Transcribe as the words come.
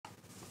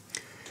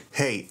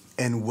Hey,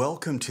 and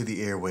welcome to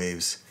the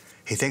airwaves.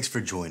 Hey, thanks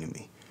for joining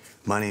me.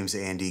 My name's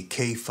Andy,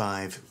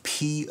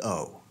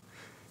 K5PO.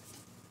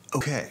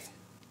 Okay,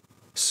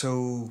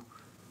 so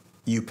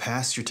you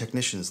passed your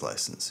technician's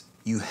license.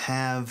 You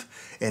have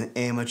an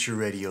amateur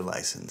radio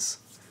license.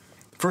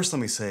 First, let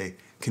me say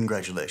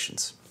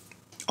congratulations.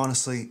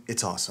 Honestly,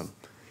 it's awesome.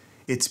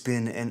 It's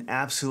been an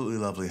absolutely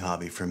lovely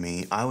hobby for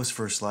me. I was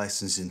first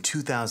licensed in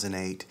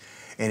 2008,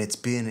 and it's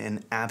been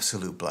an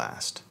absolute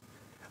blast.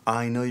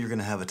 I know you're going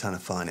to have a ton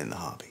of fun in the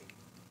hobby.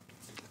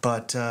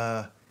 But,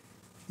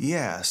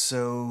 yeah,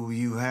 so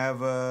you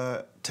have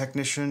a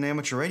technician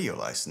amateur radio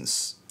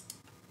license.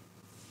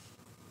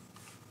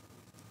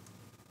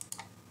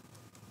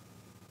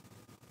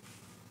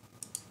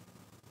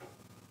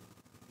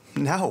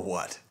 Now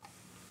what?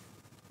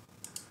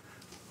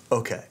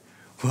 Okay,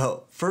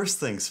 well, first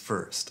things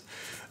first.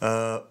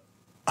 I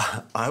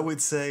would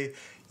say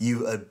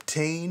you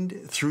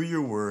obtained, through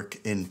your work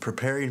in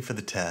preparing for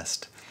the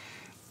test,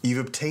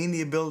 you've obtained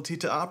the ability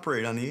to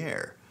operate on the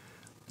air.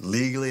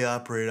 Legally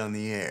operate on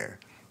the air.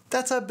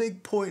 That's a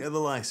big point of the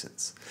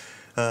license.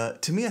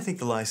 To me, I think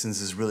the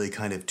license is really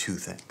kind of two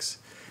things.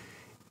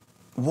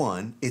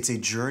 One, it's a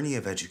journey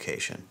of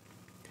education.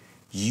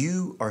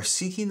 You are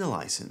seeking the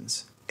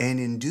license, and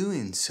in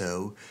doing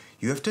so,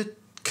 you have to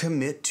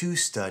commit to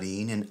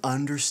studying and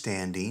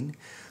understanding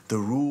the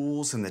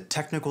rules and the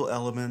technical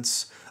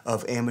elements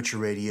of amateur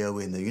radio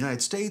in the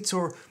United States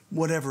or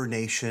whatever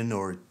nation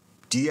or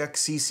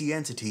DXCC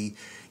entity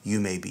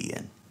you may be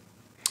in.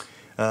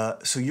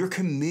 So you're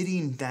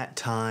committing that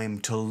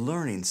time to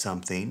learning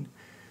something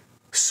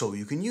so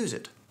you can use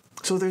it.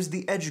 So there's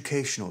the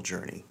educational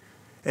journey,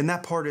 and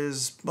that part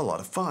is a lot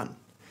of fun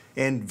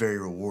and very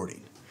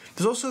rewarding.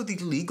 There's also the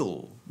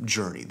legal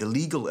journey, the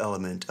legal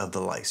element of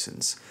the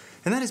license,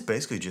 and that is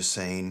basically just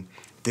saying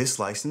this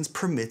license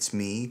permits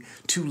me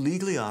to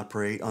legally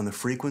operate on the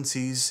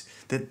frequencies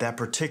that that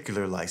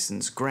particular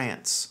license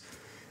grants.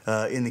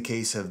 In the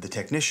case of the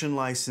technician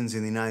license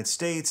in the United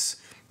States,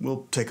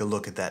 we'll take a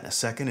look at that in a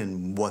second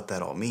and what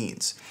that all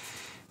means.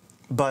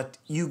 But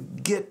you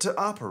get to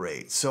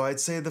operate. So I'd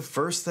say the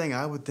first thing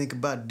I would think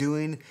about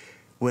doing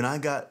when I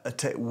got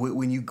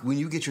when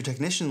you get your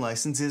technician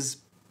license is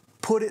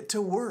put it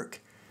to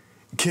work.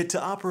 Get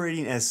to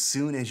operating as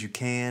soon as you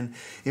can,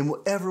 in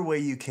whatever way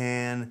you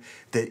can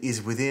that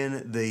is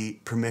within the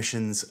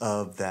permissions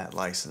of that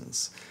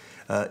license.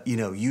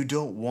 You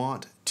don't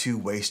want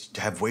to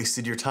have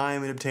wasted your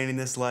time in obtaining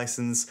this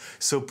license,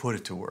 so put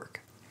it to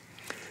work.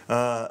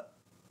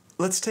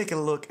 Let's take a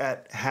look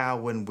at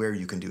how and where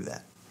you can do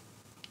that.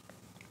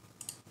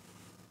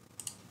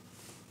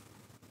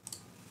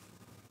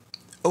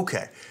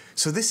 Okay,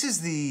 so this is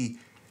the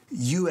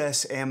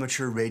U.S.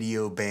 Amateur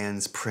Radio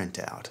Bands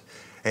printout.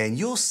 And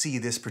you'll see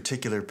this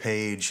particular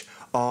page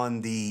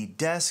on the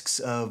desks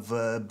of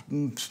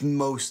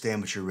most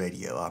amateur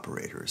radio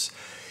operators.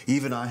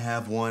 Even I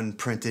have one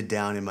printed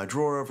down in my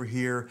drawer over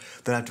here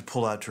that I have to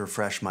pull out to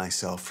refresh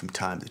myself from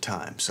time to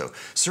time. So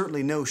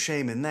certainly no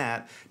shame in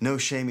that, no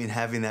shame in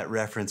having that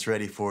reference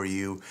ready for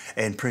you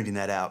and printing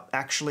that out.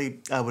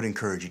 Actually, I would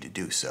encourage you to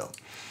do so.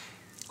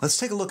 Let's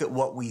take a look at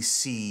what we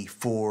see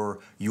for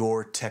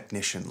your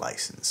technician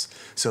license.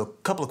 So a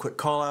couple of quick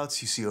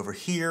call-outs you see over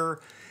here.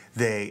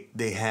 They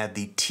had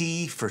the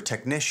T for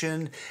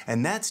technician,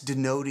 and that's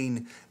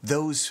denoting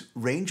those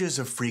ranges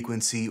of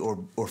frequency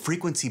or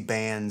frequency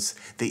bands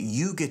that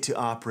you get to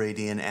operate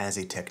in as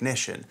a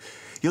technician.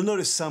 You'll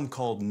notice some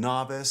called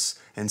novice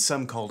and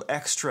some called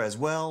extra as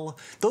well.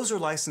 Those are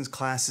license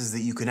classes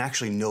that you can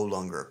actually no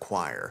longer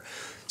acquire.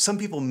 Some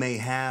people may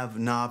have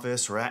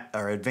novice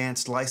or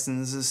advanced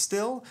licenses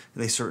still.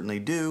 They certainly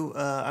do.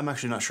 I'm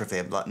actually not sure if they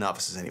have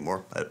novices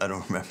anymore. I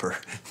don't remember.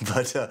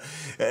 But at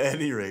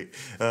any rate,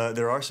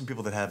 there are some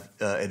people that have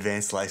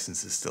advanced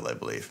licenses still, I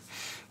believe.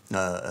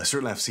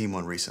 Certainly I've seen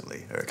one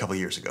recently, or a couple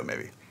years ago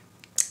maybe.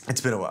 It's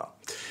been a while.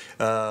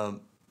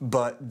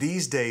 But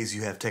these days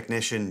you have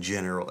technician,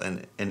 general,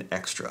 and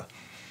extra.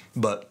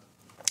 But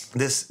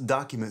this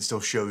document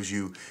still shows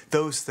you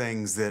those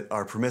things that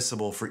are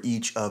permissible for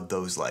each of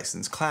those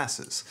license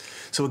classes.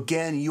 So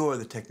again, you're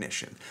the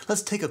technician.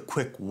 Let's take a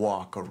quick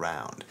walk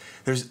around.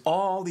 There's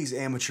all these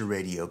amateur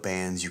radio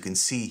bands you can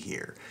see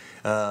here.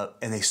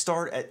 And they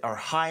start at our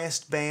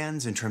highest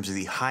bands in terms of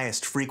the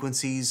highest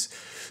frequencies,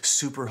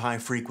 super high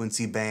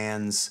frequency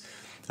bands,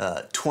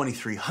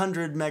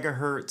 2300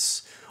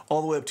 megahertz,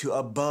 all the way up to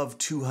above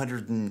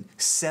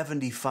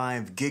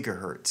 275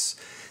 gigahertz.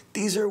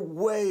 These are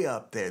way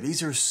up there.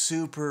 These are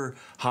super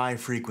high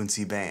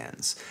frequency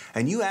bands.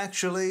 And you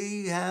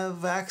actually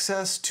have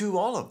access to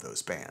all of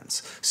those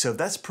bands. So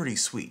that's pretty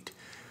sweet.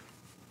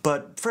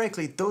 But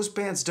frankly, those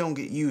bands don't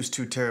get used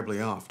too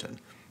terribly often.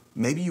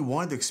 Maybe you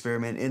wanted to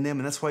experiment in them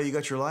and that's why you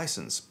got your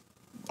license.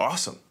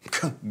 Awesome.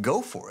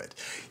 Go for it.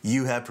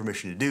 You have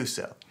permission to do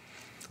so.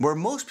 Where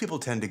most people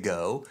tend to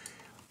go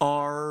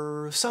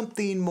are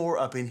something more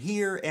up in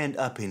here and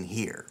up in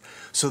here.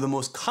 So the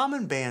most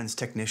common bands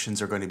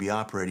technicians are going to be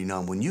operating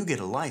on when you get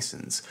a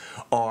license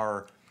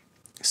are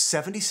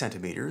 70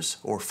 centimeters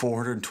or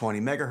 420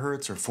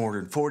 megahertz or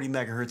 440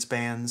 megahertz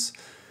bands,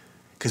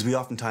 because we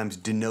oftentimes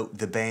denote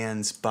the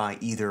bands by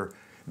either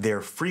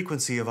their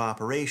frequency of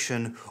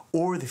operation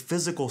or the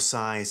physical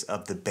size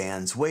of the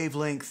band's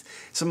wavelength.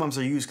 Sometimes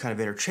they're used kind of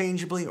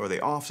interchangeably, or they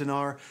often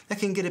are. That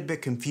can get a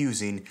bit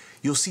confusing.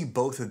 You'll see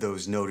both of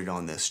those noted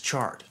on this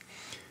chart.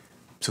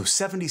 So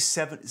 70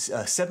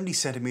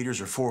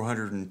 centimeters or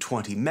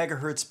 420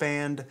 megahertz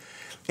band,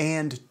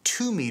 and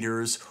 2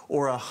 meters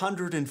or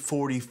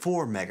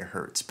 144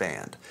 megahertz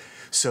band.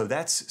 So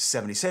that's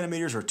 70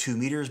 centimeters or 2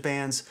 meters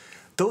bands.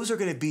 Those are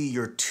going to be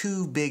your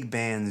two big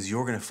bands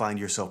you're going to find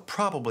yourself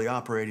probably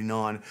operating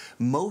on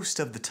most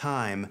of the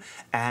time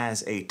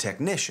as a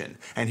technician.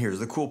 And here's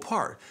the cool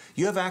part.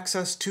 You have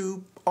access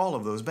to all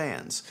of those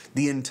bands,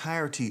 the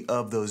entirety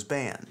of those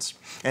bands,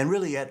 and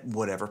really at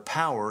whatever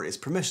power is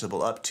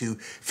permissible, up to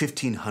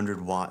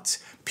 1500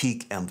 watts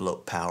peak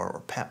envelope power,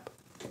 or PEP.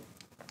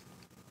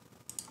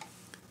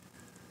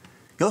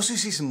 You also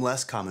see some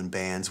less common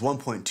bands,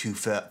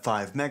 1.25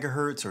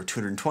 megahertz or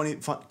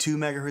 222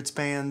 megahertz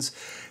bands,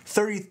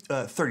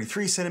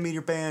 33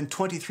 centimeter band,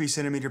 23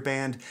 centimeter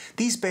band.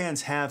 These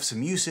bands have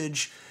some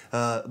usage,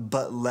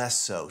 but less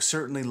so,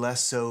 certainly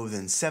less so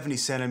than 70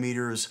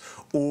 centimeters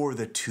or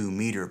the 2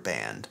 meter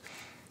band.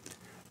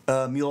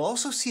 You'll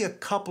also see a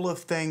couple of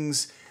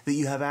things that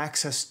you have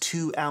access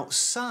to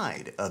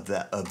outside of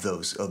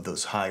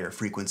those higher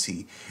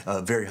frequency,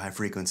 very high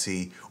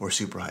frequency or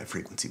super high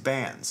frequency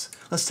bands.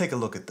 Let's take a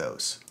look at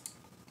those.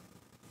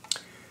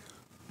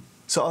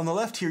 So on the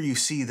left here, you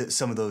see that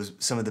some of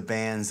the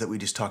bands that we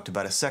just talked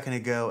about a second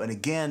ago, and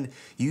again,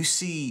 you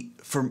see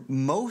for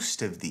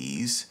most of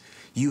these,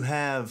 you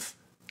have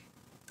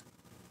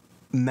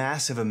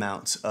massive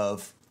amounts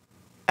of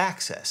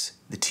access.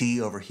 The T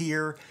over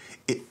here,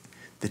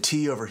 the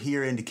T over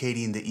here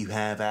indicating that you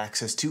have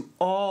access to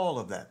all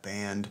of that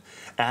band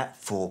at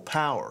full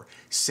power.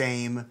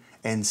 Same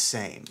and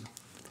same.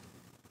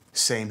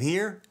 Same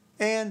here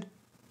and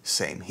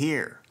same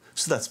here.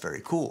 So that's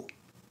very cool.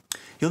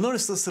 You'll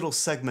notice this little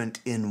segment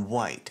in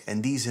white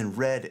and these in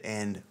red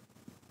and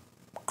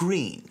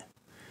green.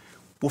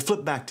 We'll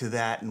flip back to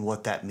that and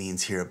what that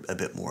means here a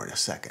bit more in a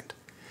second.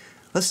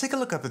 Let's take a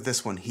look up at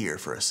this one here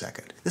for a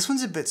second. This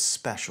one's a bit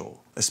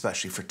special,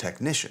 especially for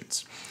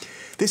technicians.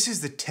 This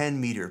is the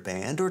 10 meter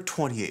band or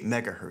 28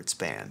 megahertz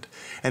band.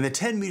 And the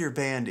 10 meter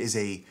band is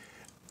a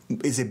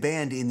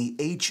band in the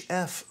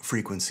HF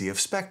frequency of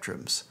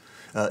spectrums,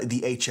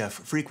 the HF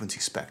frequency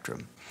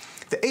spectrum.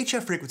 The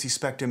HF frequency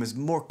spectrum is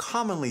more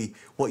commonly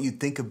what you'd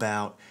think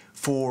about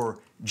for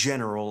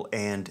general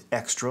and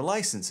extra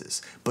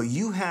licenses, but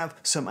you have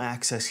some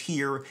access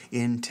here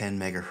in 10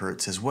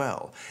 megahertz as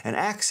well, and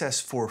access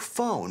for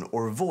phone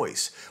or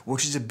voice,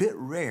 which is a bit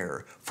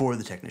rare for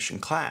the technician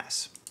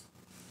class.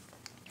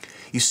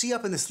 You see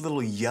up in this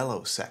little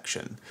yellow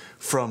section,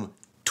 from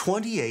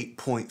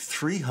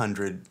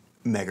 28.300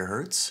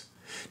 megahertz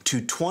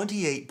to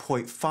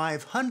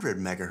 28.500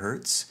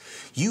 megahertz,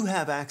 you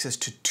have access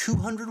to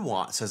 200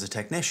 watts as a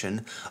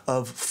technician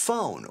of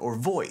phone or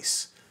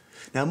voice.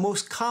 Now,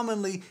 most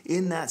commonly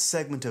in that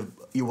segment of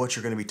what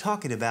you're going to be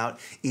talking about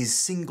is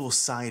single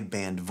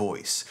sideband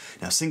voice.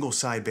 Now, single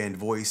sideband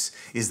voice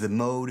is the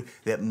mode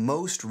that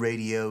most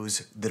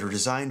radios that are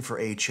designed for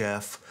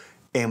HF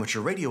amateur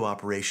radio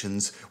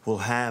operations will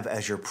have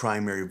as your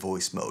primary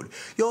voice mode.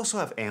 You also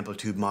have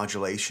amplitude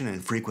modulation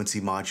and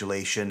frequency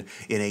modulation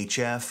in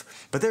HF,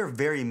 but they're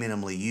very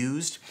minimally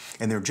used,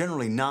 and they're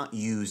generally not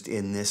used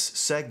in this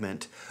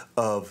segment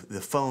of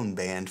the phone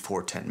band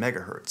for 10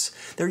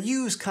 megahertz. They're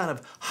used kind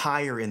of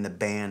higher in the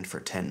band for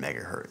 10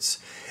 megahertz.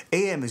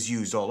 AM is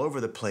used all over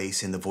the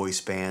place in the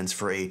voice bands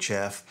for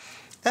HF.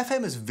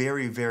 FM is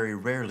very, very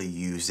rarely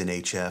used in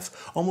HF,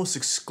 almost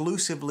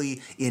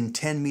exclusively in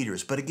 10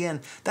 meters. But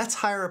again, that's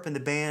higher up in the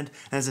band,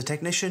 and as a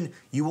technician,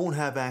 you won't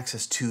have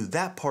access to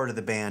that part of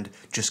the band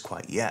just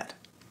quite yet.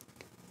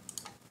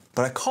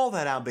 But I call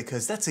that out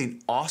because that's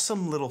an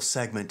awesome little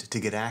segment to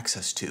get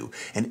access to.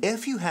 And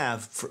if you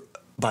have,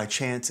 by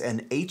chance,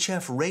 an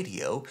HF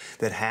radio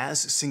that has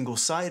single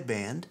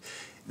sideband,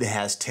 that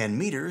has 10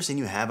 meters, and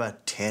you have a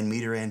 10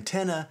 meter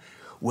antenna,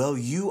 well,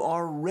 you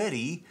are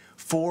ready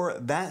for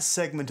that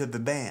segment of the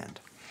band.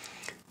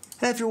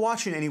 And if you're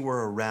watching anywhere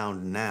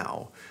around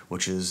now,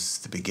 which is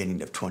the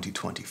beginning of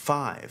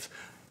 2025,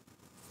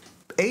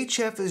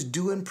 HF is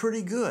doing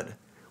pretty good.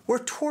 We're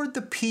toward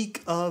the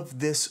peak of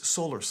this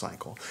solar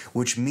cycle,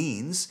 which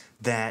means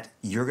that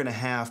you're going to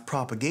have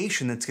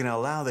propagation that's going to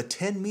allow the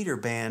 10 meter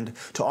band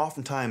to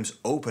oftentimes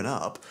open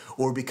up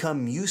or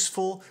become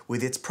useful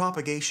with its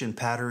propagation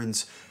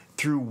patterns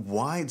through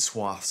wide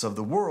swaths of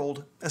the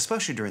world,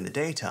 especially during the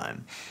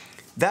daytime.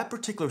 That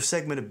particular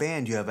segment of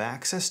band you have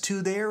access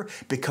to there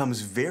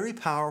becomes very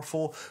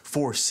powerful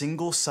for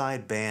single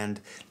sideband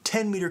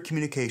 10 meter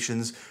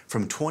communications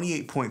from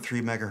 28.3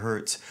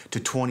 megahertz to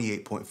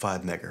 28.5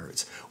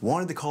 megahertz.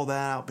 Wanted to call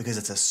that out because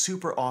it's a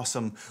super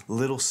awesome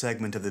little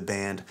segment of the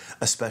band,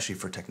 especially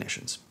for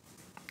technicians.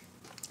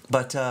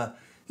 But,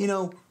 you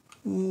know,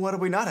 what do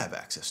we not have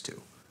access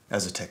to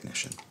as a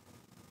technician?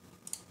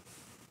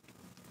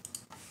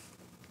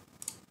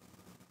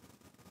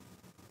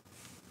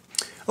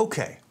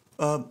 Okay.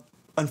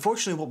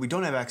 Unfortunately, what we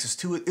don't have access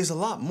to is a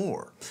lot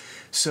more.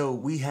 So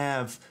we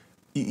have,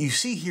 you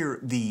see here,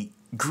 the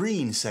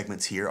green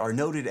segments here are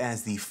noted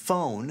as the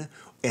phone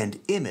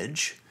and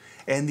image,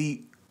 and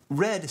the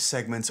red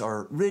segments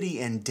are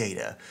RTTY and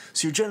data.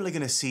 So you're generally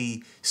going to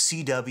see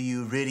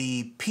CW,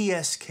 RTTY,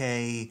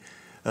 PSK,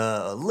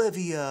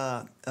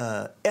 Livia,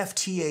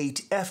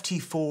 FT8,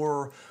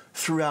 FT4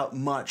 throughout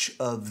much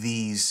of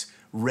these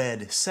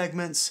red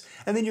segments,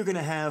 and then you're going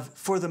to have,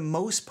 for the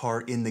most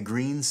part in the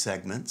green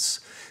segments,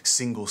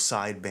 single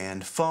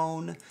sideband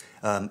phone,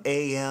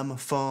 AM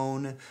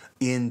phone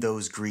in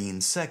those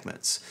green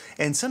segments.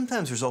 And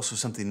sometimes there's also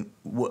something,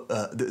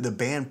 the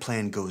band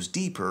plan goes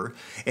deeper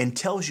and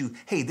tells you,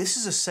 hey, this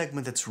is a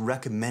segment that's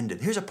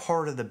recommended. Here's a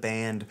part of the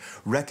band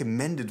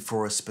recommended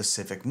for a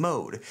specific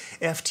mode.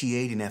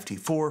 FT8 and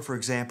FT4, for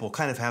example,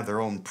 kind of have their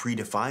own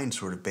predefined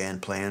sort of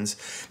band plans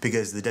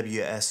because the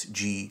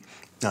WSJTX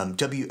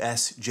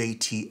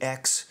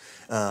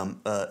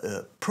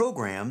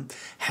program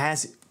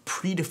has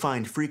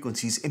predefined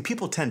frequencies, and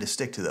people tend to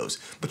stick to those.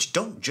 But you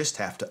don't just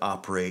have to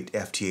operate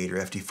FT8 or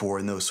FT4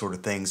 and those sort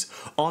of things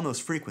on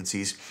those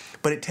frequencies,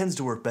 but it tends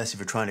to work best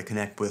if you're trying to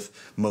connect with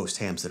most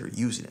hams that are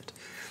using it.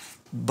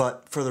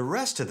 But for the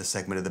rest of the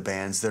segment of the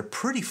bands, they're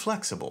pretty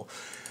flexible.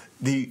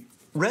 The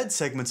red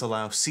segments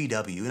allow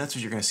CW, and that's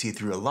what you're going to see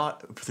through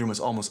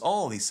almost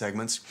all of these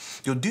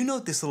segments. You'll do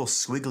note this little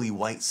squiggly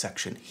white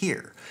section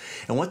here.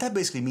 And what that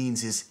basically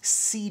means is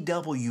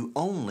CW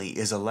only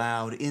is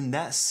allowed in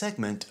that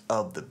segment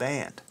of the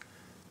band.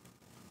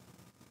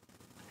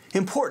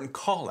 Important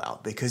call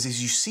out, because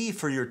as you see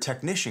for your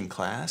technician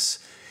class,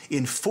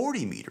 in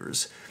 40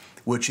 meters,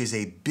 which is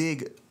a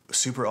big,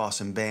 super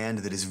awesome band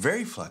that is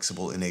very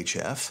flexible in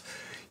HF,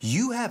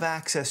 you have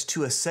access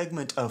to a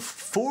segment of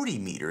 40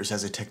 meters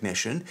as a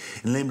technician,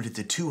 limited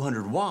to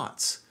 200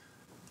 watts.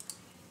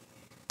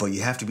 But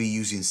you have to be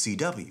using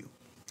CW.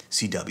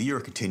 CW, or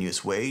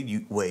continuous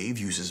wave,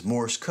 uses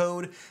Morse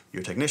code.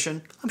 You're a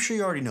technician, I'm sure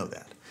you already know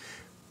that.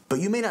 But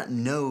you may not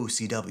know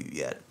CW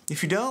yet.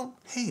 If you don't,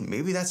 hey,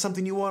 maybe that's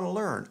something you want to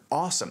learn.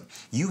 Awesome.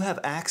 You have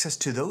access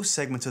to those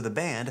segments of the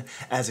band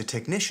as a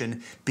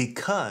technician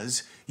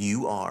because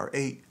you are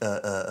a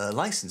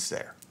licensed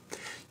there.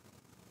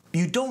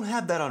 You don't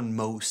have that on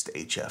most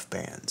HF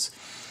bands.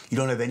 You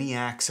don't have any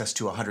access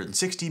to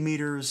 160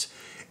 meters,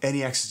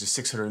 any access to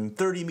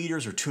 630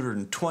 meters or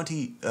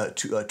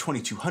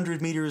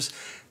 2200 meters.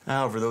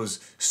 However, those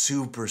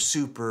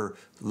super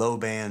low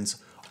bands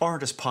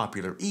aren't as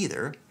popular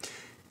either.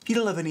 You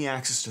don't have any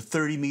access to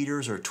 30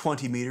 meters or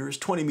 20 meters,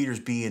 20 meters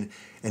being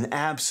an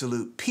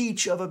absolute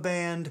peach of a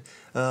band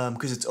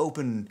because it's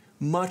open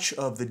much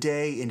of the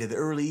day into the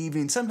early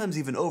evening, sometimes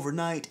even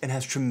overnight, and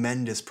has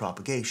tremendous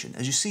propagation.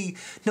 As you see,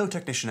 no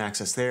technician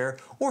access there,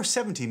 or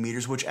 17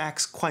 meters, which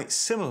acts quite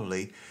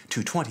similarly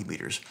to 20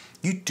 meters.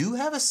 You do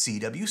have a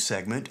CW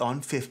segment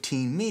on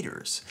 15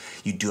 meters.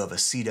 You do have a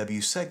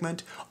CW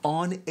segment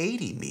on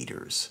 80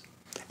 meters.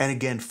 And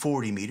again,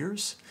 40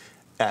 meters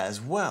as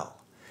well.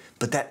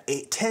 But that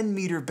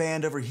 10-meter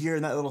band over here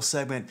in that little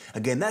segment,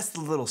 again, that's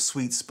the little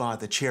sweet spot,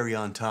 the cherry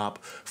on top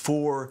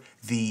for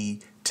the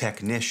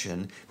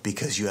technician,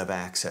 because you have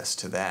access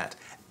to that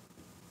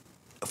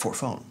for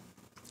phone,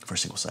 for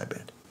single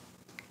sideband.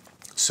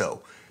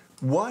 So,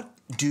 what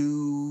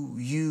do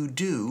you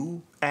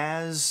do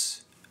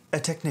as a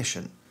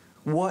technician?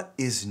 What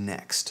is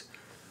next?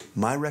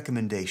 My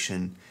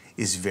recommendation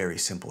is very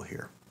simple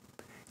here.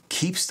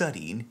 Keep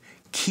studying,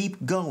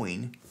 keep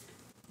going,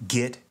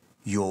 get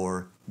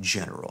your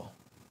general.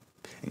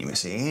 And you may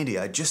say, Andy,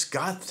 I just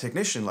got the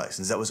technician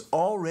license. That was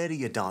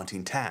already a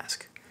daunting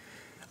task.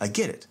 I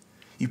get it.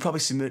 You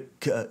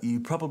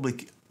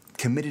probably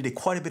committed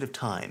quite a bit of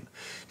time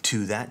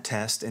to that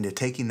test and to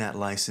taking that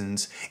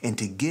license and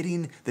to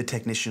getting the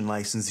technician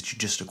license that you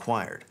just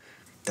acquired.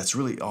 That's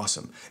really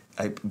awesome.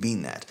 I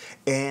mean that.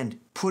 And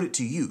put it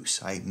to use.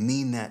 I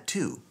mean that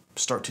too.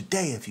 Start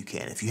today if you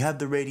can. If you have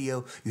the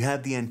radio, you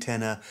have the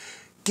antenna,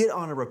 get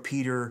on a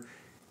repeater,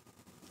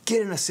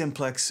 get in a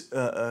simplex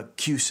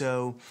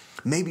QSO,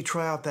 maybe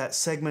try out that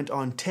segment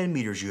on 10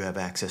 meters you have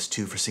access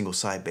to for single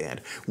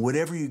sideband.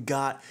 Whatever you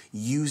got,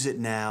 use it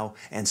now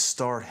and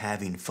start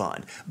having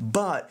fun.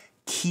 But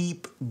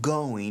keep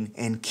going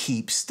and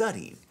keep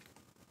studying.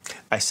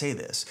 I say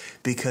this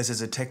because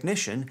as a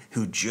technician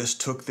who just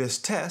took this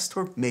test,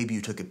 or maybe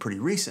you took it pretty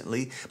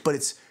recently, but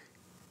it's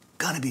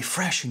gonna be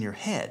fresh in your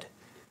head.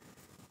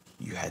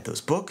 You had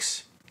those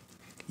books,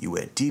 you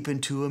went deep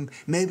into them,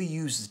 maybe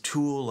use a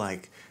tool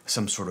like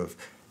some sort of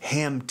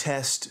ham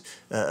test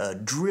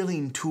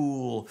drilling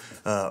tool,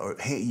 or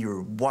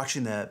you're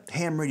watching the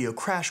ham radio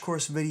crash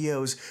course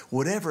videos,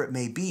 whatever it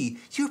may be,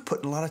 you're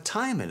putting a lot of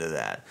time into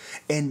that.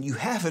 And you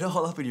have it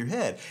all up in your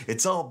head.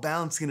 It's all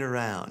bouncing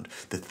around.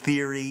 The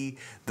theory,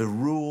 the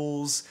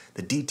rules,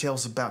 the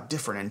details about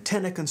different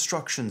antenna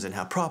constructions and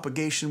how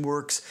propagation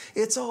works,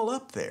 it's all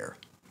up there.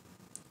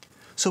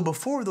 So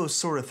before those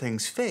sort of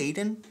things fade,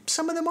 and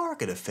some of them are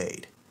going to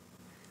fade,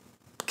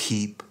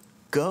 keep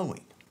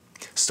going.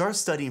 Start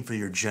studying for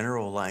your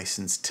general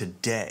license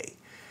today.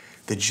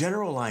 The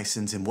general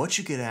license and what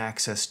you get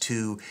access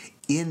to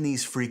in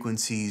these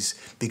frequencies,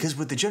 because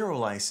with the general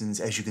license,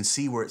 as you can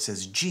see where it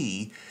says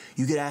G,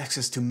 you get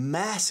access to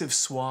massive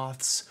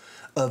swaths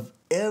of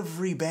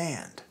every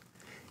band.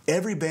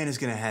 Every band is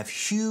going to have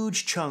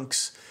huge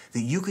chunks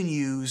that you can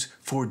use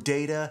for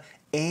data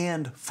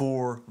and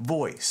for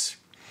voice.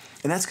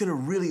 And that's going to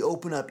really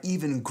open up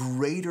even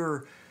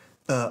greater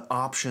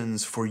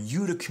options for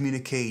you to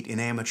communicate in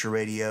amateur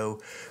radio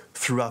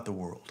throughout the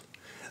world.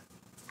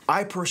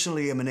 I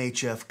personally am an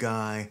HF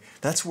guy.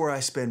 That's where I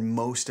spend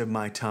most of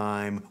my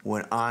time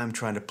when I'm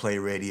trying to play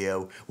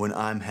radio, when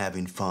I'm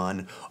having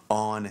fun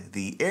on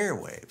the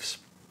airwaves.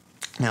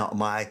 Now,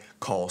 my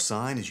call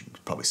sign, as you can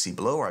probably see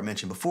below, or I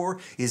mentioned before,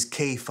 is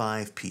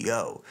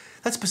K5PO.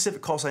 That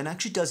specific call sign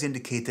actually does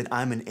indicate that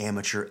I'm an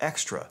amateur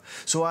extra.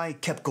 So I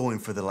kept going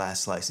for the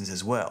last license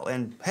as well.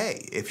 And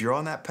hey, if you're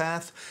on that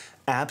path,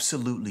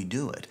 absolutely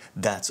do it.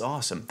 That's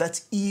awesome.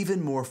 That's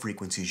even more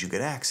frequencies you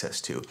get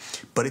access to.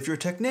 But if you're a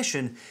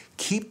technician,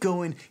 keep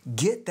going,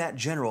 get that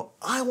general.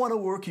 I want to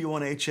work you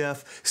on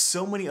HF.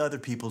 So many other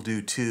people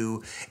do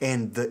too.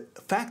 And the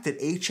fact that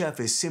HF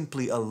is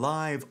simply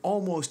alive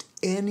almost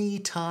any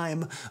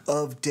time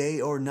of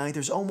day or night,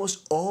 there's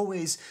almost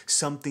always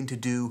something to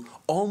do,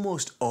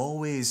 almost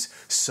always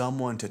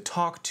someone to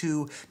talk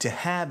to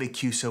have a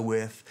QSO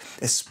with,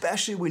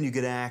 especially when you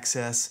get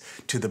access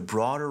to the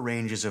broader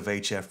ranges of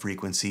HF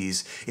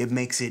frequencies. It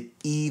makes it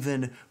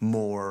even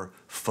more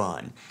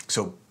fun.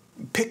 So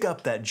pick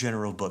up that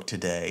general book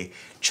today.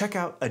 Check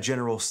out a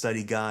general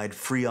study guide,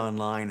 free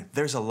online.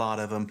 There's a lot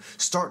of them.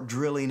 Start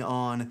drilling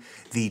on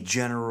the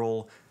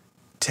general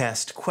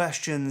test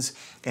questions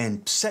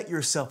and set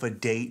yourself a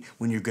date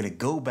when you're going to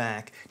go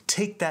back,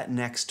 take that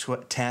next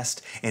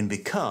test, and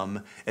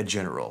become a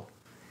general.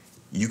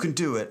 You can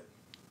do it.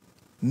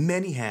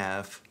 Many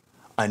have.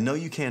 I know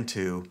you can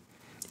too.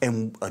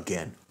 And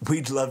again,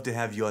 we'd love to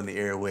have you on the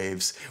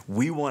airwaves.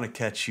 We want to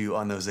catch you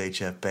on those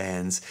HF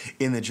bands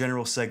in the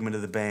general segment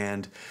of the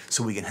band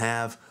so we can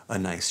have a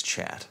nice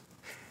chat.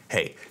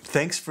 Hey,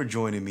 thanks for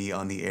joining me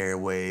on the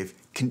airwaves.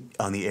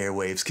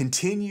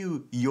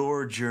 Continue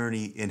your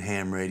journey in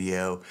ham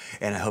radio,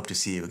 and I hope to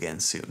see you again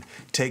soon.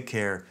 Take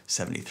care,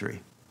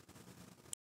 73.